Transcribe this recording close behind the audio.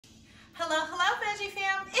Hello, Veggie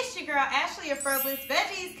fam. It's your girl, Ashley of Frobulous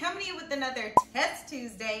Veggies, coming to you with another Test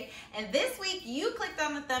Tuesday. And this week, you clicked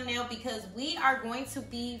on the thumbnail because we are going to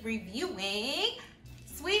be reviewing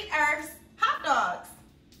Sweet Earth's hot dogs.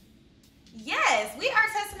 Yes, we are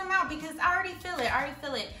testing them out because I already feel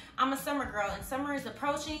it. I'm a summer girl and summer is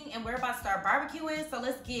approaching and we're about to start barbecuing. So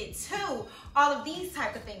let's get to all of these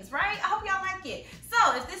type of things, right? I hope y'all like it.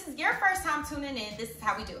 So if this is your first time tuning in, this is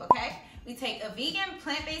how we do, okay? We take a vegan,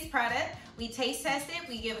 plant-based product, we taste test it,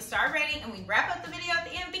 we give a star rating, and we wrap up the video at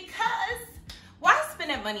the end because why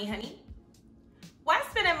spend that money, honey? Why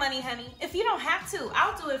spend that money, honey? If you don't have to,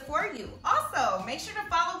 I'll do it for you. Also, make sure to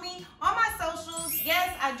follow me on my socials.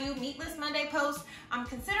 Yes, I do Meatless Monday posts. I'm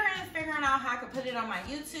considering figuring out how I can put it on my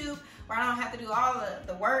YouTube where I don't have to do all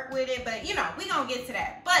the work with it, but you know, we're gonna get to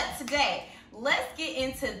that. But today, let's get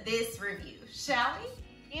into this review, shall we?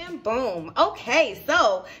 And boom. Okay,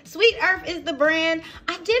 so Sweet Earth is the brand.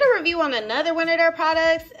 I did a review on another one of their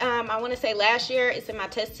products. I want to say last year. It's in my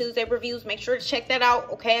Test Tuesday reviews. Make sure to check that out.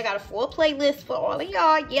 Okay, I got a full playlist for all of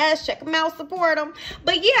y'all. Yes, check them out, support them.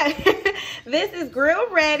 But yeah, this is grill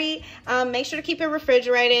ready. Make sure to keep it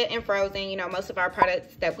refrigerated and frozen. You know, most of our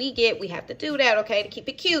products that we get, we have to do that, okay, to keep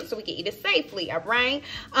it cute so we can eat it safely, all right?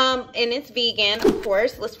 And it's vegan, of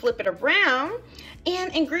course. Let's flip it around.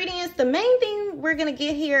 And ingredients, the main thing we're gonna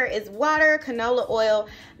get here is water, canola oil.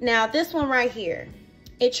 Now this one right here,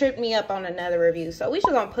 it tripped me up on another review. So we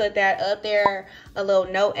should gonna put that up there, a little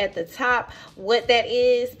note at the top, what that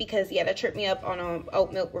is, because yeah, that tripped me up on an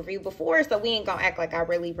oat milk review before, so we ain't gonna act like I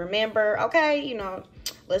really remember, okay? You know,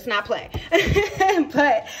 let's not play.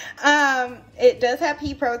 But it does have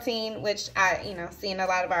pea protein, which I, you know, see in a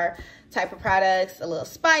lot of our type of products, a little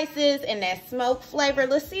spices and that smoke flavor.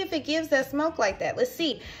 Let's see if it gives that smoke like that. Let's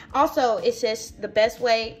see. Also, it's just the best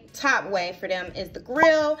way, top way for them is the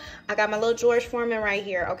grill. I got my little George Foreman right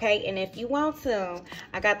here, okay? And if you want to,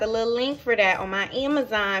 I got the little link for that on my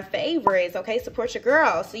Amazon favorites, okay? Support your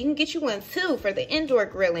girl. So you can get you one too for the indoor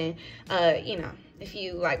grilling. You know, if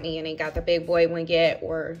you like me and ain't got the big boy one yet,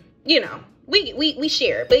 or, you know, we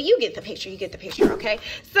share, but you get the picture, okay?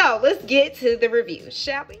 So let's get to the review,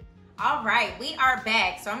 shall we? All right, we are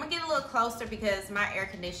back. So I'm gonna get a little closer because my air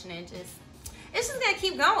conditioning it's just gonna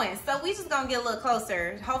keep going. So we just gonna get a little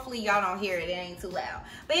closer. Hopefully y'all don't hear it, it ain't too loud.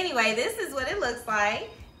 But anyway, this is what it looks like.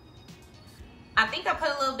 I think I put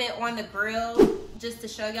a little bit on the grill just to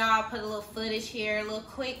show y'all. Put a little footage here, a little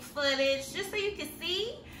quick footage, just so you can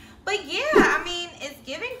see. But yeah, I mean, it's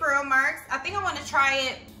giving grill marks. I think I wanna try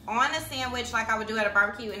it on a sandwich like I would do at a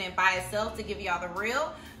barbecue and then by itself to give y'all the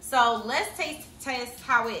real. So let's test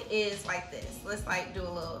how it is like this. Let's like do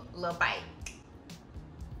a little bite.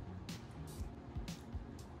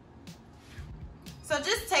 So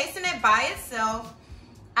just tasting it by itself,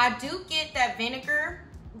 I do get that vinegar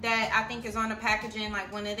that I think is on the packaging,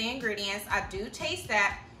 like one of the ingredients. I do taste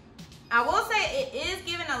that. I will say it is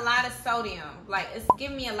giving a lot of sodium, like it's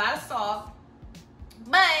giving me a lot of salt,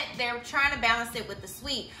 but they're trying to balance it with the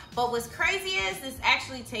sweet. But what's crazy is this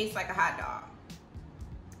actually tastes like a hot dog.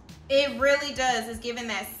 It really does. It's giving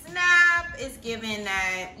that snap. It's giving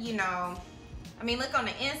that, you know, I mean, look on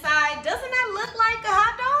the inside. Doesn't that look like a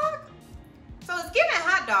hot dog? So it's giving a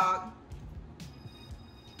hot dog.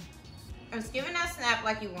 It's giving that snap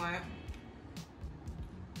like you want.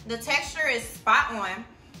 The texture is spot on.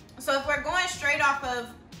 So if we're going straight off of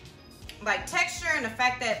like texture and the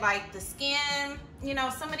fact that like the skin, you know,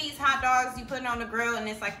 some of these hot dogs you put it on the grill and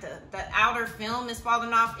it's like the outer film is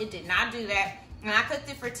falling off. It did not do that. And I cooked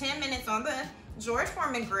it for 10 minutes on the George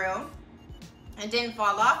Foreman grill. It didn't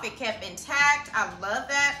fall off. It kept intact. I love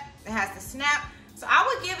that. It has the snap. So I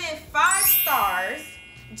would give it 5 stars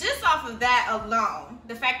just off of that alone.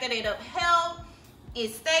 The fact that it upheld,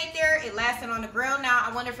 it stayed there, it lasted on the grill. Now,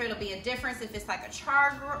 I wonder if it'll be a difference if it's like a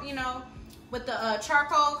char grill, you know, with the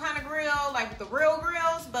charcoal kind of grill, like with the real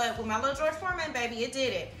grills. But with my little George Foreman, baby, it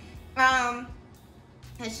did it.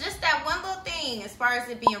 It's just that one little thing as far as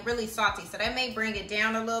it being really salty. So that may bring it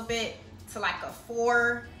down a little bit to like a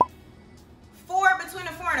 4, between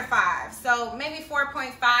a 4 and a 5. So maybe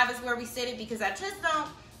 4.5 is where we sit it because I just don't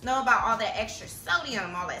know about all that extra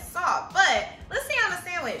sodium, all that salt. But let's see on the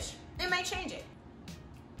sandwich. It may change it.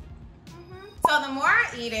 So the more I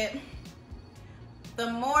eat it,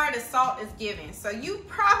 the more the salt is given. So you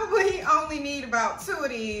probably only need about 2 of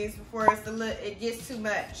these before it gets too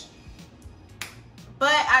much.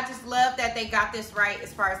 But I just love that they got this right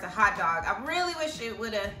as far as the hot dog. I really wish it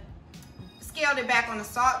would have scaled it back on the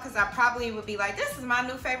salt because I probably would be like, this is my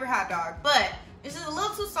new favorite hot dog. But it's just a little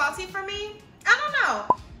too salty for me. I don't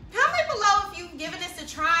know. Comment below if you've given this a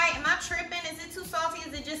try. Am I tripping? Is it too salty?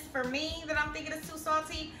 Is it just for me that I'm thinking it's too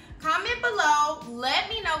salty? Comment below. Let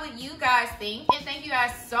me know what you guys think. And thank you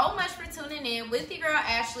guys so much for tuning in with your girl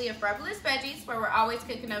Ashley of Frobulous Veggies, where we're always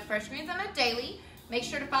cooking up fresh greens on a daily. Make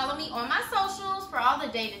sure to follow me on my socials for all the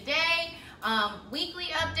day-to-day, weekly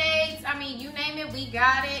updates. I mean, you name it, we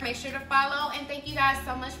got it. Make sure to follow. And thank you guys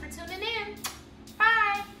so much for tuning in.